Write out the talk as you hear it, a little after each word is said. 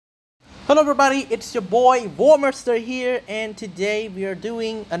Hello everybody, it's your boy Warmaster here, and today we are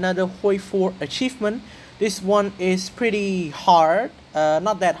doing another Hoi 4 achievement. This one is pretty hard,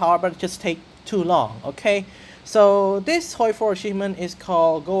 not that hard, but it just take too long, okay? So this Hoi 4 achievement is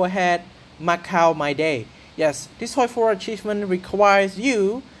called Go Ahead Macau My Day. Yes, this Hoi 4 achievement requires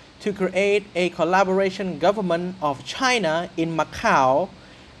you to create a collaboration government of China in Macau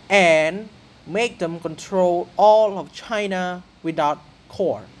and make them control all of China without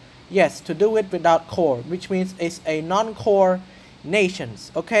core. Yes, to do it without core, which means it's a non-core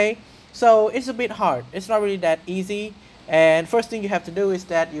nations, okay? So it's a bit hard. It's not really that easy. And first thing you have to do is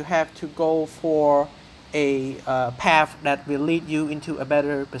that you have to go for a path that will lead you into a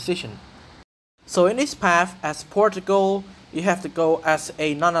better position. So in this path, as Portugal, you have to go as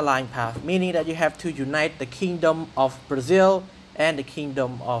a non-aligned path, meaning that you have to unite the Kingdom of Brazil and the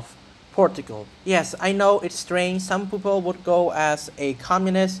Kingdom of Portugal. Yes, I know it's strange. Some people would go as a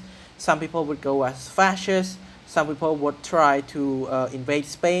communist, some people would go as fascist, some people would try to invade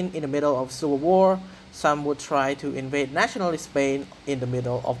Spain in the middle of Civil War, some would try to invade nationalist Spain in the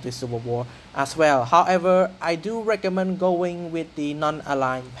middle of the Civil War as well. However, I do recommend going with the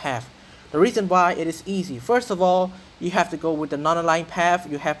non-aligned path. The reason why it is easy, first of all, you have to go with the non-aligned path.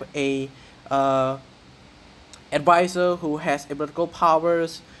 You have a advisor who has political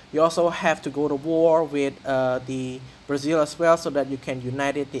powers. You also have to go to war with the Brazil as well, so that you can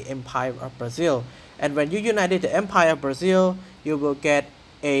unite the Empire of Brazil. And when you united the Empire of Brazil, you will get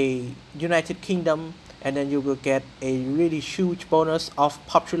a United Kingdom, and then you will get a really huge bonus of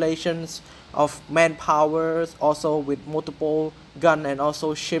populations, of manpowers, also with multiple guns and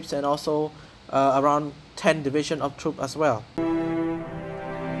also ships, and also around 10 division of troops as well.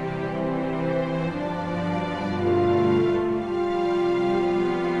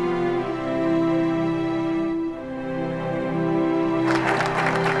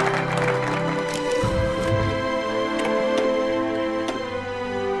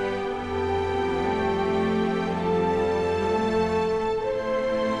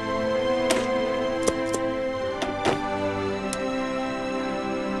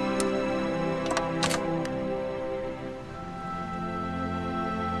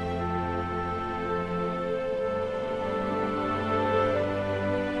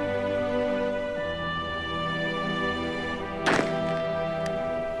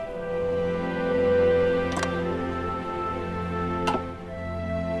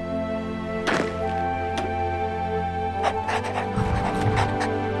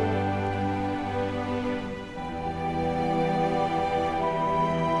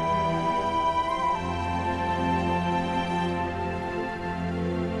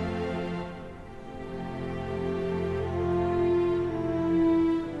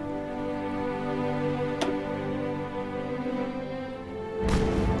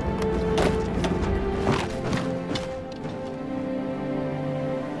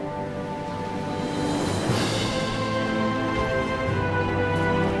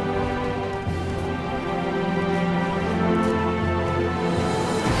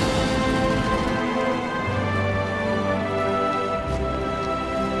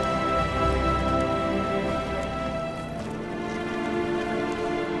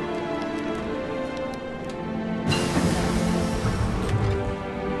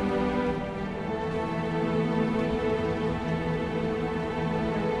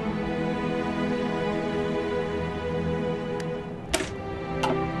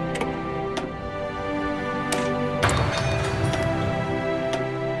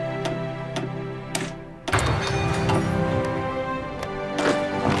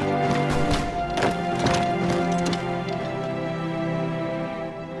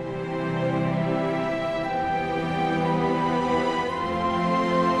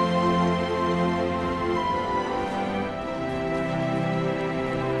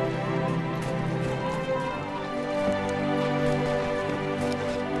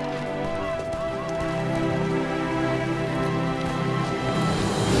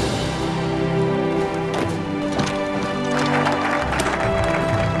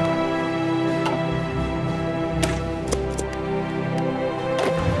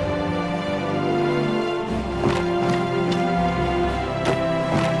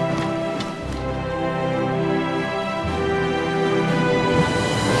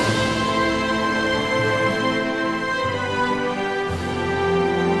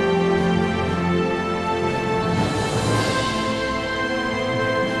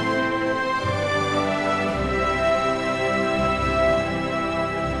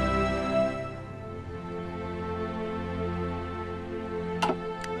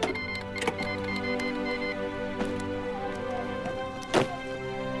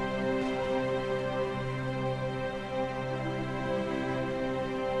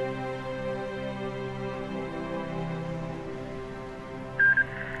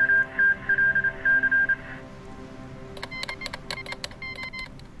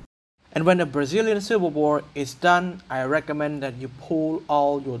 And when the Brazilian Civil War is done, I recommend that you pull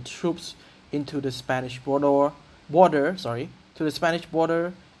all your troops into the Spanish to the Spanish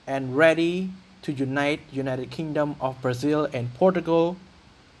border and ready to unite United Kingdom of Brazil and Portugal,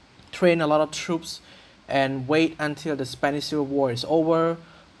 train a lot of troops and wait until the Spanish Civil War is over,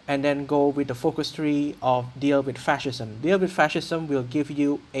 and then go with the focus 3 of deal with fascism. Deal with fascism will give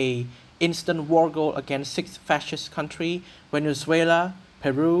you a instant war goal against 6 fascist countries: Venezuela,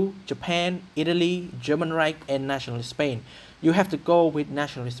 Peru, Japan, Italy, German Reich, and nationalist Spain. You have to go with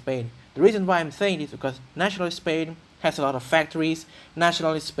nationalist Spain. The reason why I'm saying this is because nationalist Spain has a lot of factories,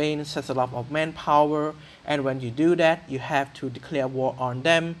 nationalist Spain has a lot of manpower, and when you do that, you have to declare war on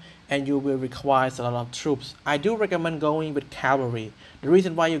them, and you will require a lot of troops. I do recommend going with cavalry. The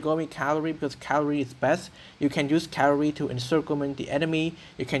reason why you go with cavalry, because cavalry is best. You can use cavalry to encirclement the enemy,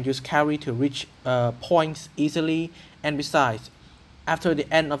 you can use cavalry to reach points easily, and besides, after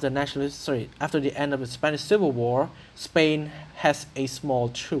the end of the Spanish Civil War, Spain has a small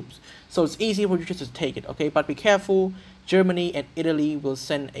troops, so it's easy for you just to take it. Okay, but be careful. Germany and Italy will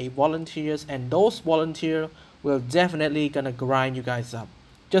send a volunteers, and those volunteers will definitely gonna grind you guys up.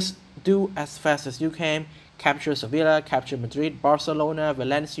 Just do as fast as you can. Capture Sevilla, capture Madrid, Barcelona,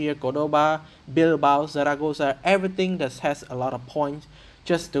 Valencia, Cordoba, Bilbao, Zaragoza, everything that has a lot of points.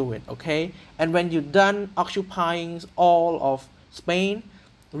 Just do it, okay? And when you're done occupying all of Spain,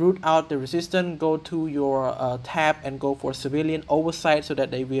 root out the resistance, go to your tab and go for civilian oversight so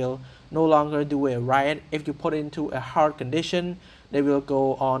that they will no longer do a riot. If you put it into a hard condition, they will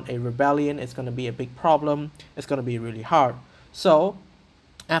go on a rebellion. It's going to be a big problem. It's going to be really hard. So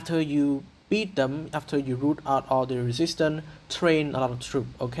after you beat them, after you root out all the resistance, train a lot of troops,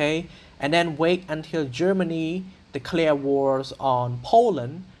 okay? And then wait until Germany declare wars on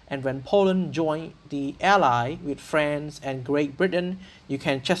Poland. And when Poland joined the ally with France and Great Britain, you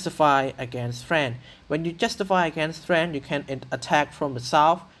can justify against France. When you justify against France, you can attack from the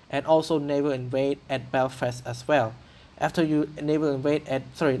south and also naval invade at Belfast as well. After you naval invade at,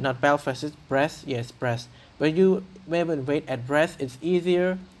 sorry, not Belfast, it's Brest, yes, Brest. When you naval invade at Brest, it's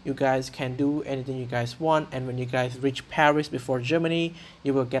easier. You guys can do anything you guys want, and when you guys reach Paris before Germany,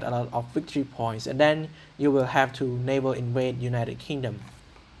 you will get a lot of victory points, and then you will have to naval invade United Kingdom.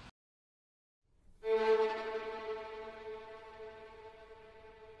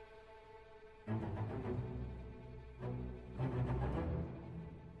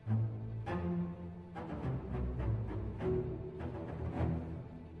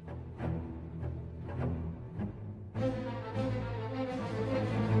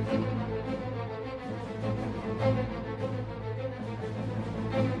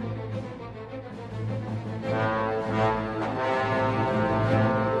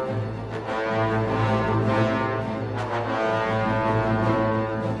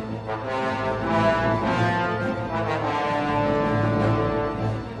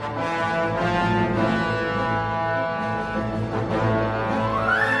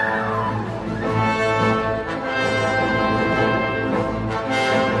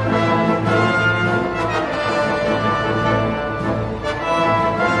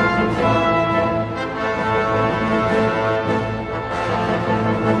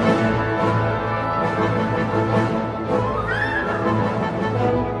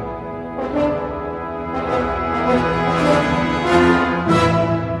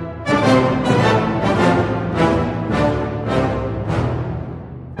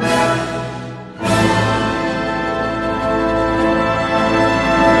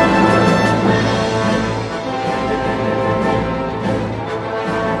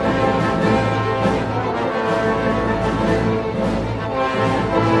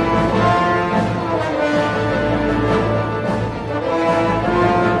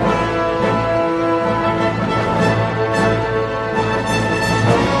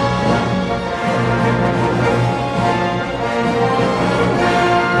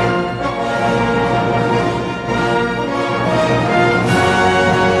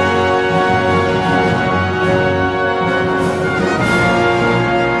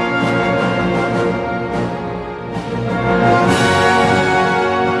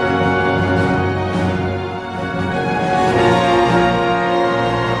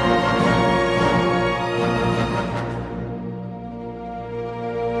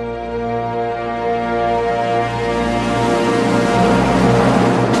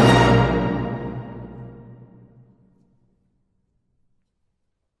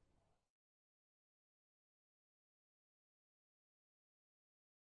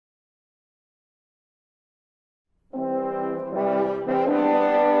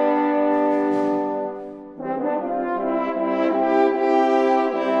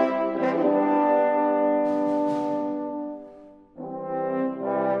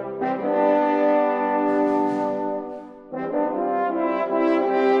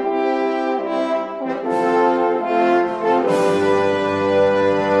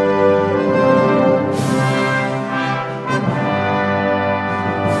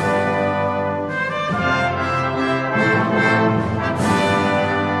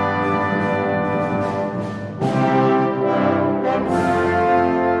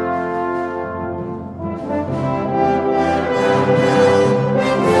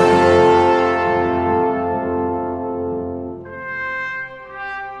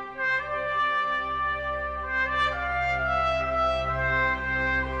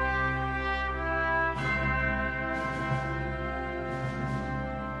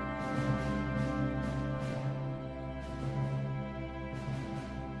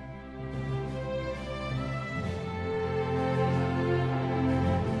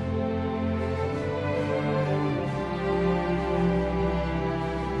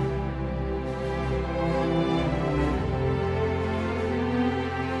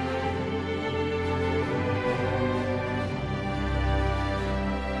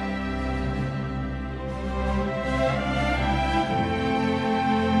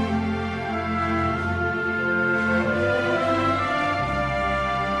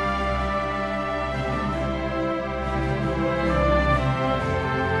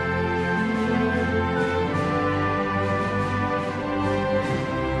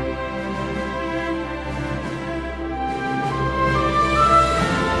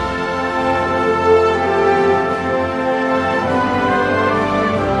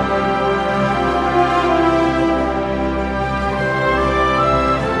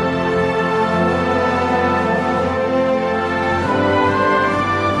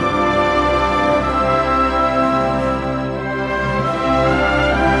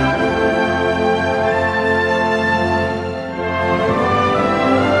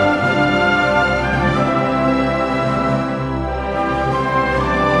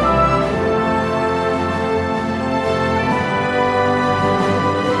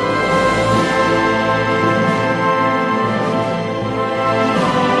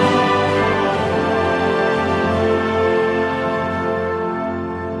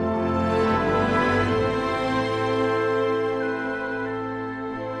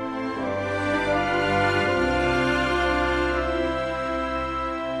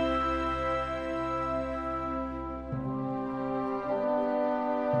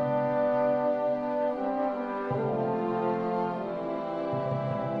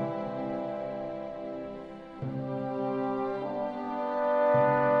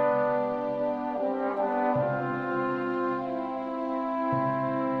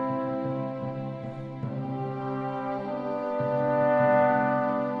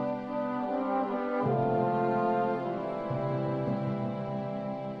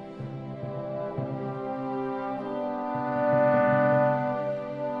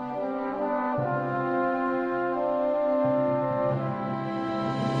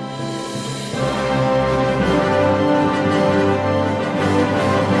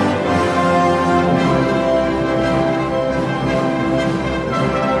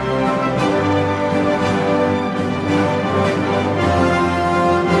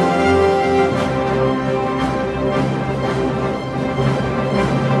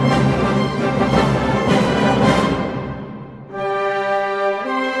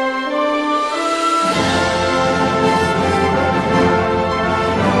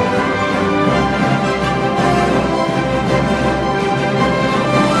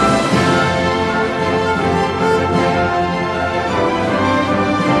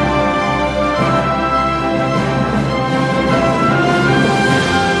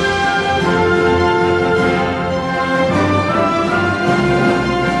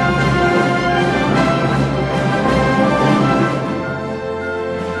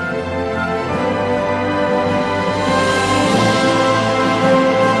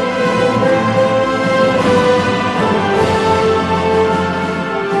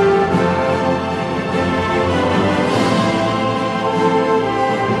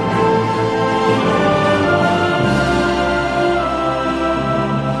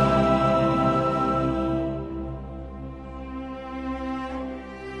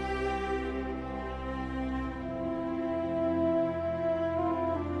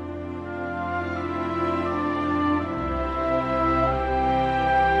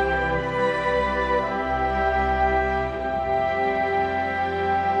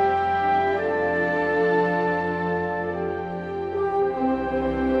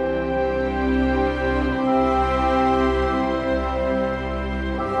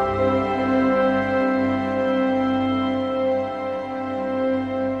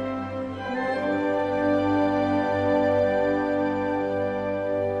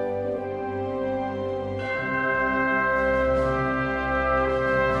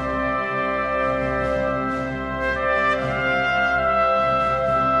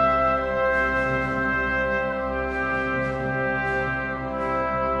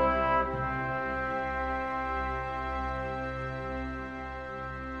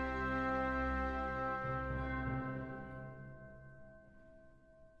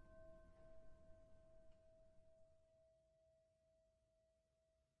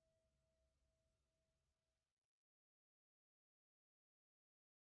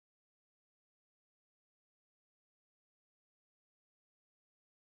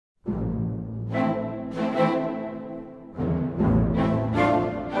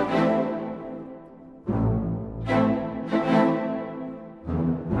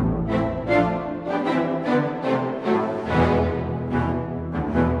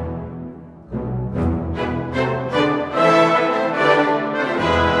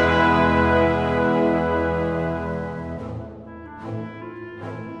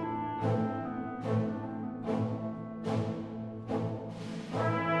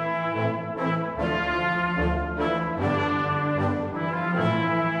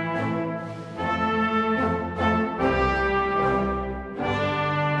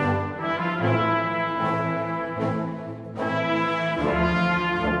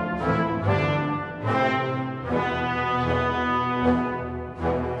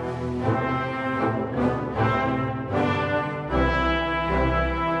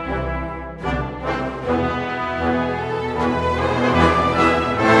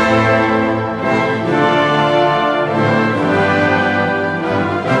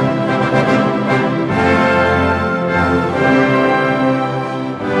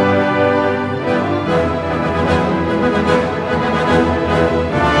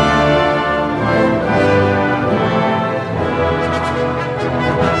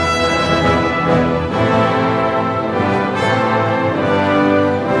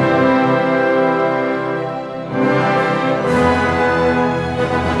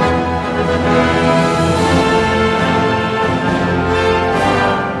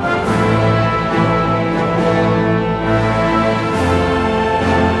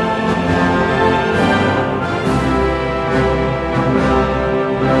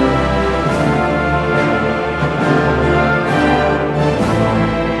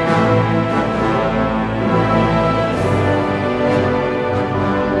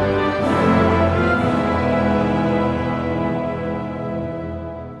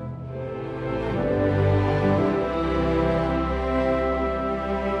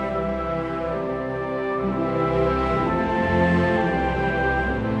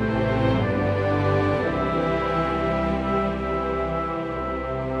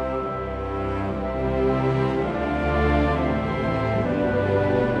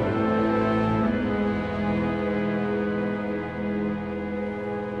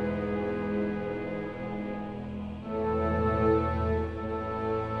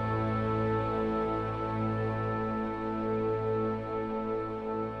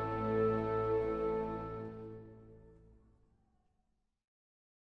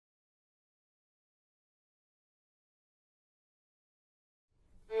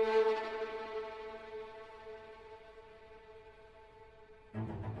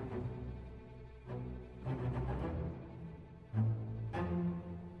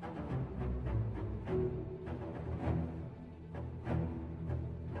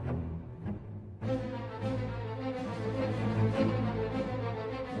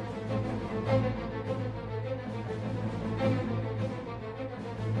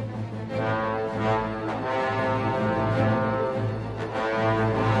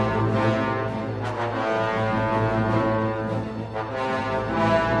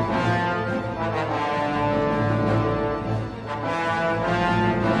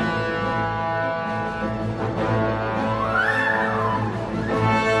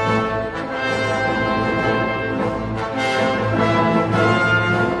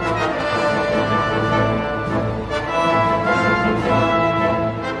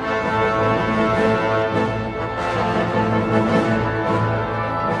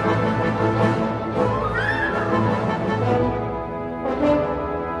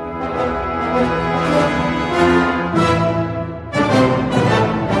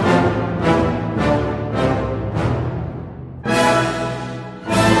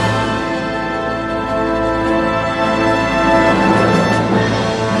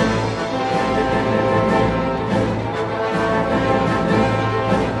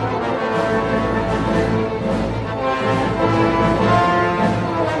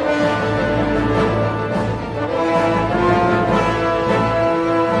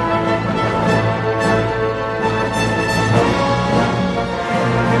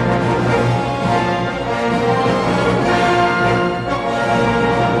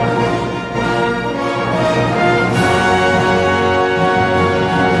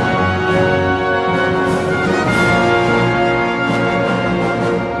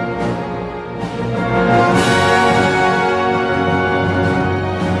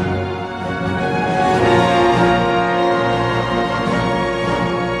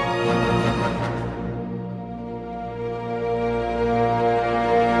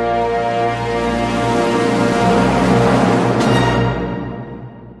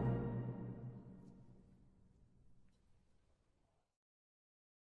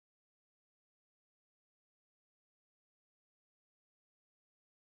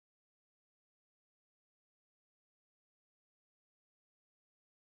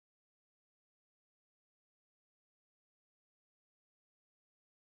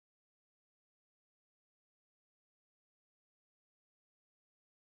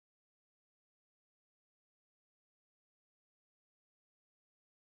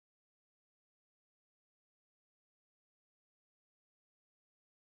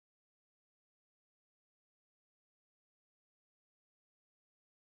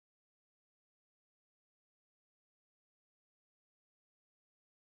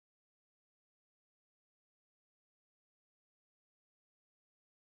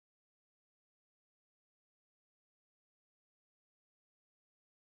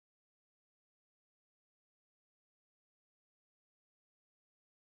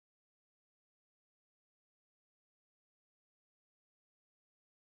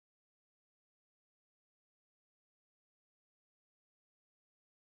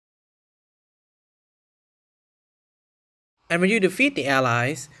 And when you defeat the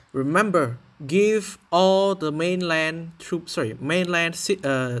Allies, remember, give all the mainland troops,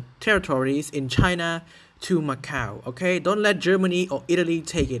 territories in China to Macau. Okay, don't let Germany or Italy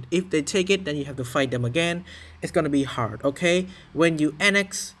take it. If they take it, then you have to fight them again. It's gonna be hard. Okay, when you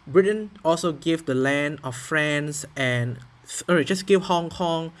annex Britain, also give the land of France and just give Hong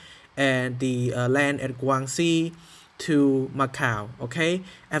Kong and the land at Guangxi to Macau. Okay,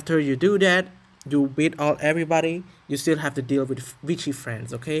 after you do that, you beat all everybody, you still have to deal with Vichy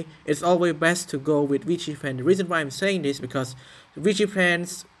France. Okay, it's always best to go with Vichy France. The reason why I'm saying this because Vichy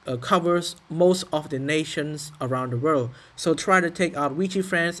France covers most of the nations around the world. So try to take out Vichy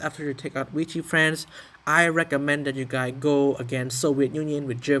France. After you take out Vichy France, I recommend that you guys go against Soviet Union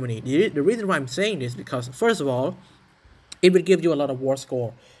with Germany. The reason why I'm saying this because first of all, it will give you a lot of war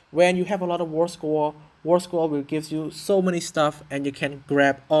score. When you have a lot of war score will give you so many stuff, and you can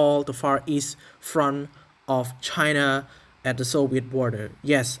grab all the Far East front of China at the Soviet border.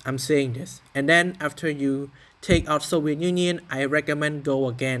 Yes, I'm saying this. And then after you take out Soviet Union, I recommend go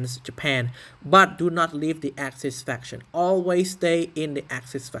against Japan, but do not leave the Axis faction. Always stay in the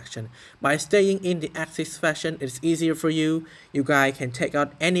Axis faction. By staying in the Axis faction, it's easier for you. You guys can take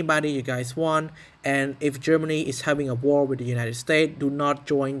out anybody you guys want. And if Germany is having a war with the United States, do not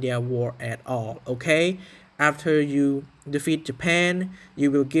join their war at all. Okay? After you defeat Japan,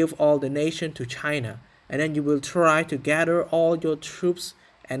 you will give all the nation to China, and then you will try to gather all your troops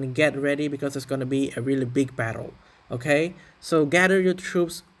and get ready because it's going to be a really big battle. Okay, so gather your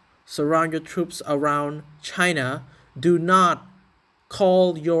troops, surround your troops around China. Do not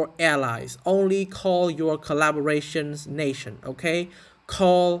call your allies, only call your collaborations nation. Okay,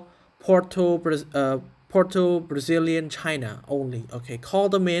 call Porto Brazilian China only. Okay, call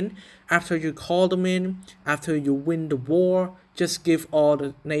them in. After you call them in, after you win the war, just give all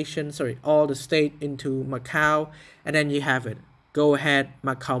the nations, all the state into Macau, and then you have it. Go ahead,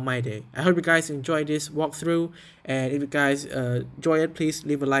 Macau my day. I hope you guys enjoyed this walkthrough, and if you guys enjoy it, please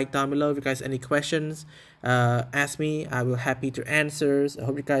leave a like down below. If you guys have any questions, ask me. I will happy to answer. I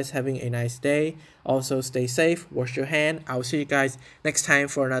hope you guys having a nice day. Also stay safe, wash your hand. I will see you guys next time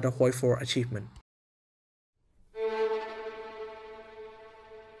for another Hoi 4 achievement.